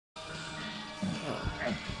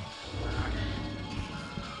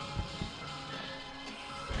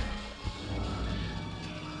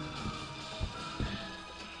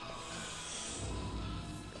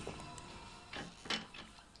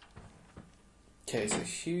Okay, so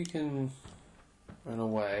Hewie can run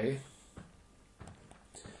away.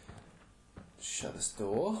 Shut this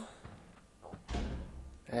door.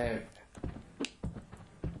 There.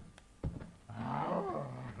 Oh,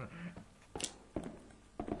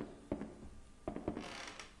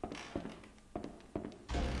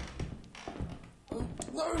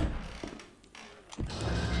 no!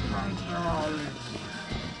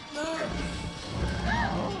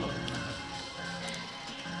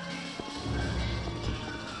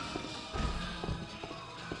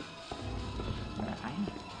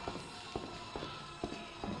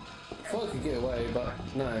 I thought I could get away, but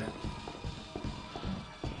no.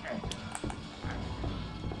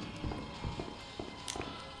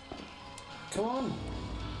 Come on!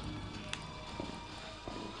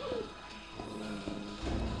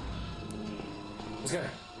 Let's go!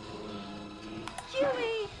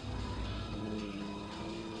 Hewie!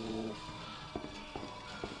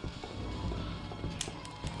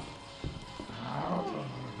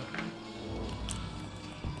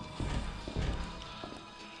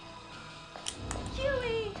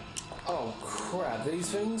 Hewie! Oh crap, these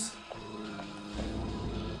things?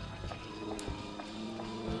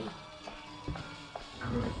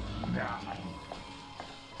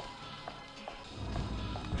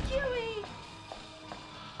 Hewie!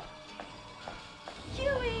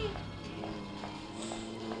 Hewie!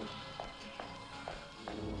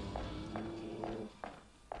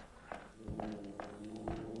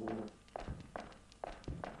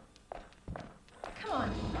 Come on.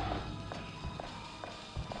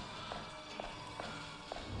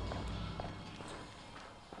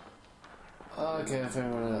 Okay, I think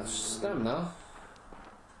I'm running out of stamina.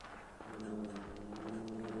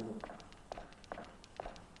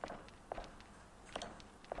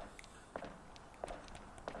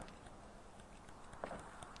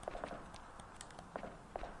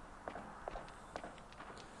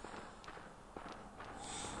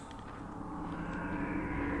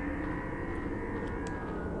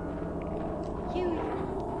 Hewie!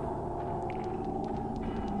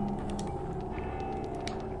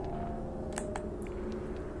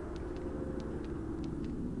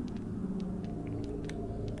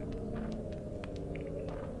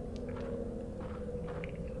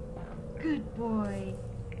 Good boy.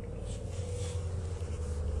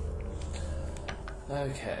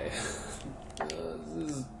 Okay.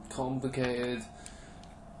 This is complicated.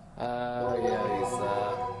 Yeah, he's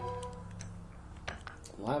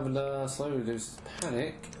lavender, slowly reduces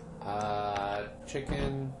panic.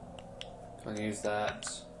 Chicken. Can't use that.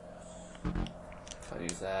 Can't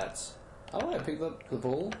use that. Oh, I picked up the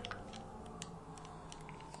ball.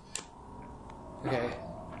 Okay.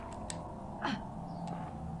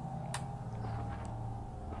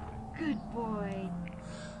 Good boy.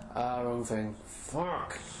 Wrong thing.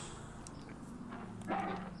 Fuck.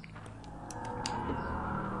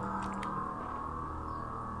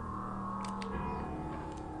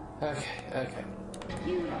 Okay, okay.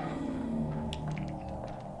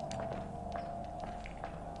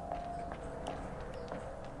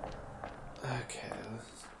 Okay,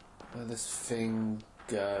 where this thing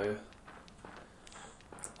go?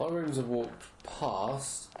 A lot of rooms have walked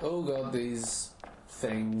past. Oh god, these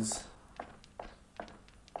things.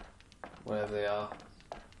 Wherever they are.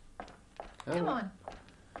 Come on.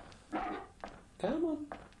 Come on.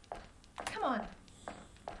 Come on.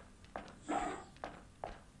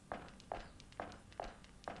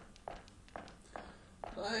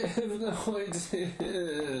 I have no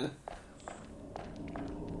idea.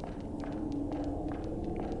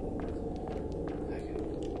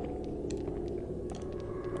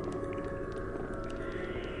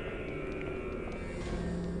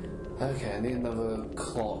 Okay, I need another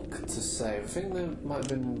clock to save. I think there might have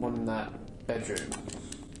been one in that bedroom.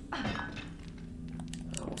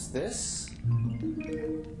 What's this?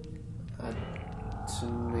 Add to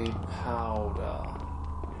me powder.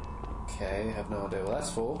 Okay, have no idea what that's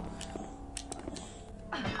for.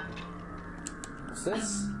 What's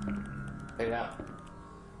this? Pick it up.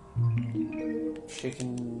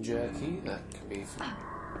 Chicken jerky. That could be from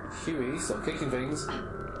Hewie. Stop kicking things.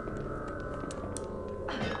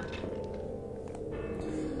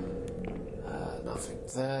 Nothing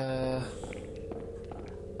there.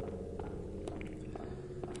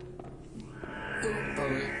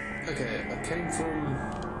 Oh, okay, I came from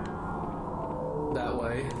that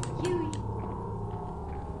way. Hewie.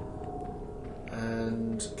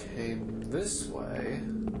 And came this way.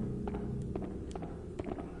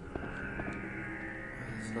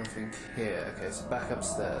 nothing here. Okay, so back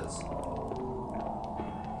upstairs.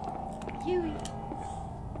 Hewie,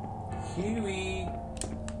 Hewie!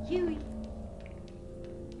 Hewie.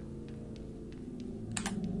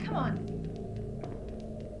 Come on.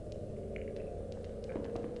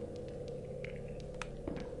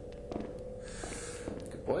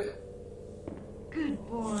 Good boy. Good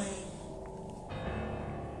boy.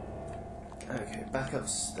 Okay, back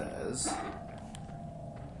upstairs.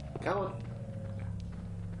 Come on.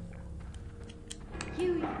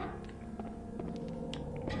 Hewie.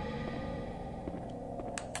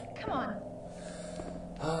 Come on.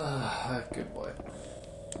 Ah, good boy.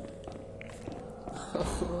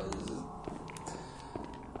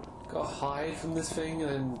 Gotta hide from this thing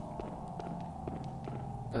and then.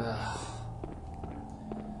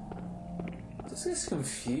 This is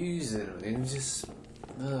confusing. I mean, just.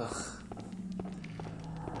 Ugh.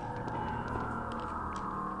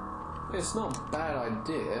 It's not a bad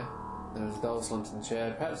idea. There's a doll slumped in the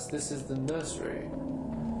chair. Perhaps this is the nursery.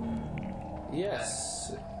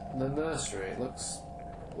 Yes, the nursery. It looks.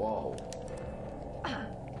 Whoa.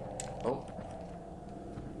 Oh.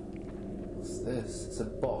 What's this? It's a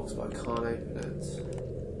box, but I can't open it.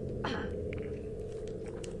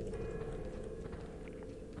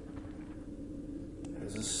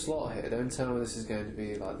 There's a slot here. Don't tell me this is going to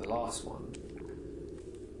be like the last one.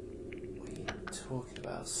 What are you talking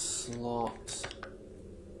about? Slot.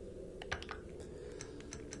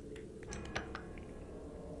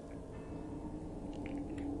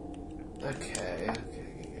 Okay.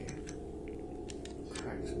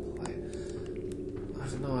 Cracked plate. I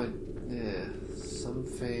have no idea.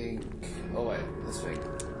 Something. Oh wait, this thing.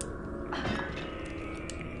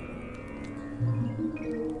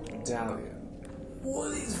 Medallion. What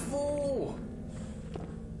are these for?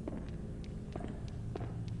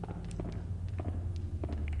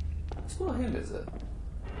 It's not him, is it?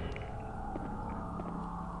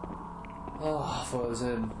 Oh, I thought it was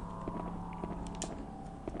him.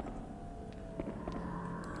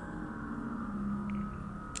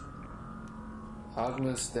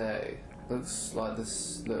 Agnes Day. Looks like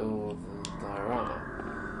this little diorama.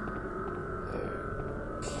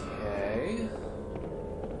 Okay.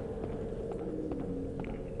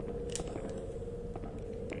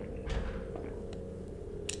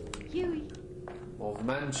 Hewie. More of a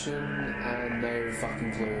mansion and no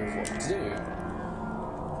fucking clue of what to do.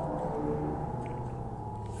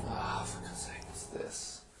 Ah, for God's sake, what's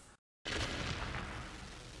this?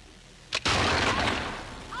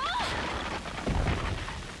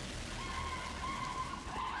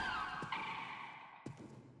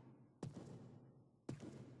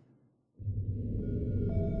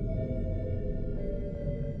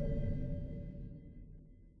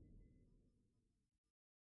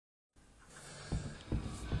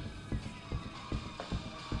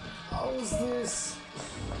 What was this?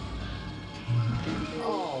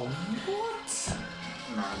 Oh, what?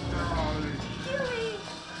 Hewie.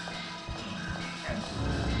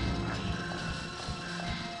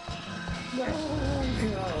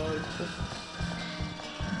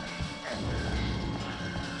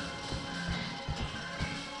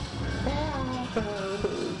 Oh,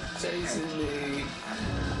 God. Chasing me.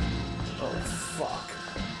 Oh, fuck.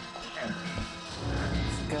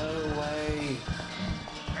 Go away.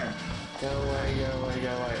 Go away, go away, go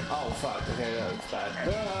away. Oh, fuck. Okay, that looks bad.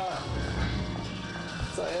 Ah!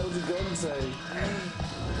 It's like El Gigante.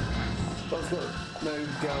 But I've got no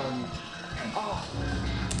gun. Oh!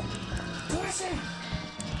 Pussy!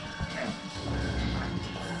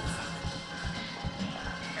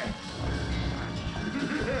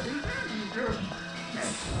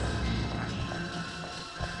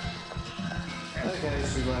 Okay,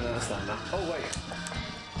 she's running out of stamina. Oh, wait.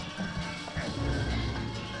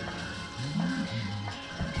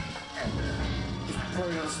 He's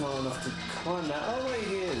probably not smart enough to climb that. Oh, wait,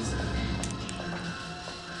 he is.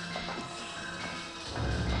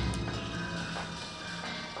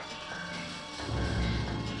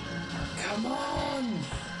 Come on!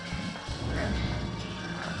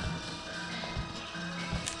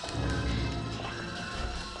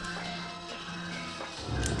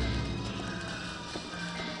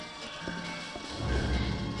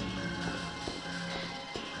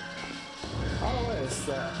 Oh, it's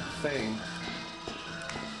that thing.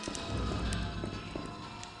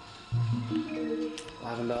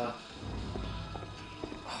 Lavender.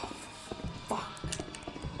 Oh, fuck.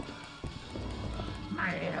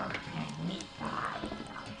 My little penny pie.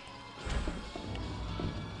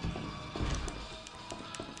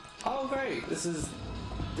 Oh, great. This is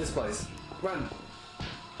this place. Run.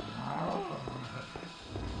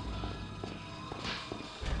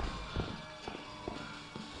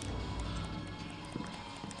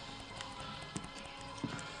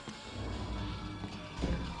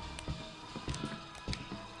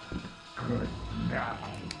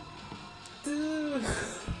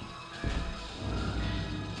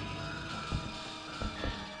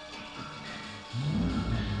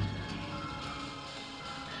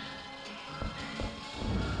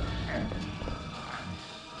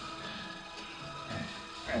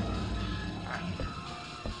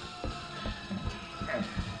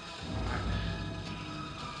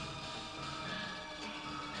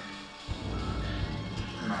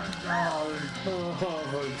 Oh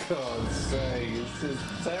my God's sake, this is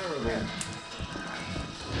terrible.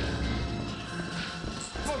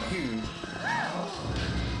 Fuck you!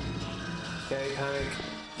 Okay, panic,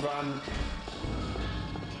 run.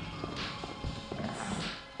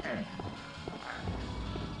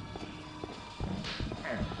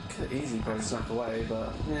 Could easily probably snuck away,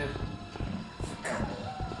 but yeah.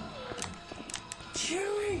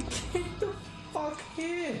 Hewie, get the fuck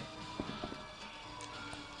here!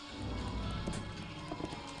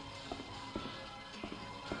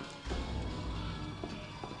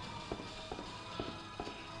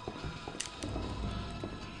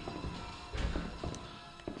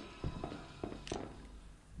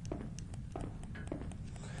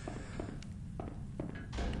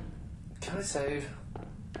 Can I save?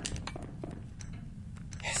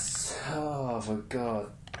 Yes! Oh, for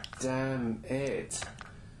God damn it.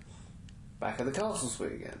 Back at the castle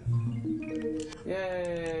suite again.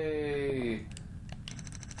 Yay!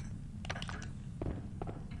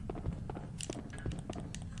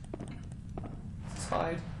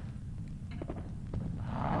 Slide.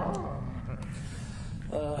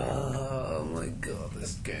 Oh my God,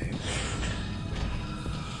 this game.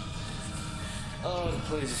 Oh,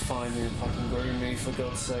 please just find me and fucking groom me, for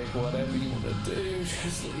God's sake. Whatever you want to do,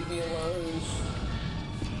 just leave me alone.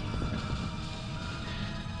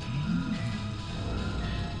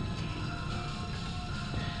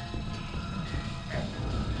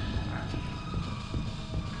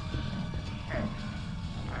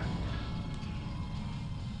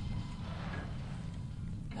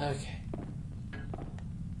 Okay.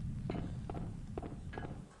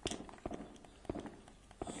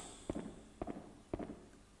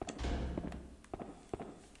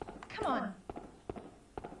 Come on.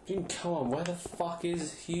 Come on, where the fuck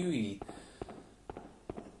is Hewie?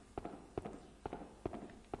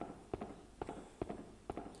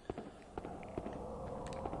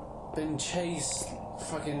 Been chased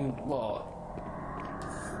fucking, what,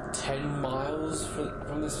 10 miles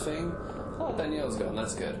from this thing? Oh, Danielle's gone,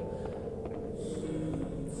 that's good.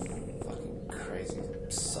 Fucking crazy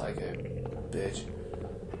psycho bitch.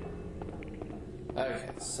 Okay,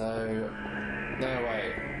 so... no,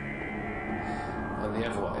 wait. Oh, the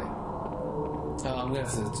other way. Oh, I'm gonna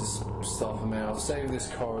have to just stop a minute. I'll save this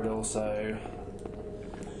corridor so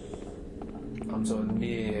I'm sort of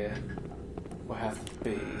near where I have to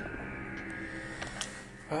be.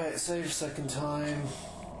 Right, save second time.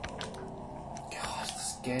 God,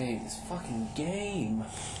 this game, this fucking game.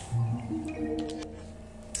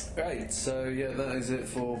 Right, so yeah, that is it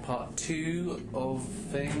for part 2 of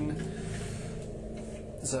Thing.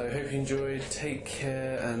 So, hope you enjoyed, take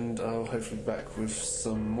care, and I'll hopefully be back with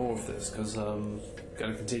some more of this, because I'm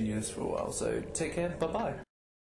going to continue this for a while, so take care, bye bye.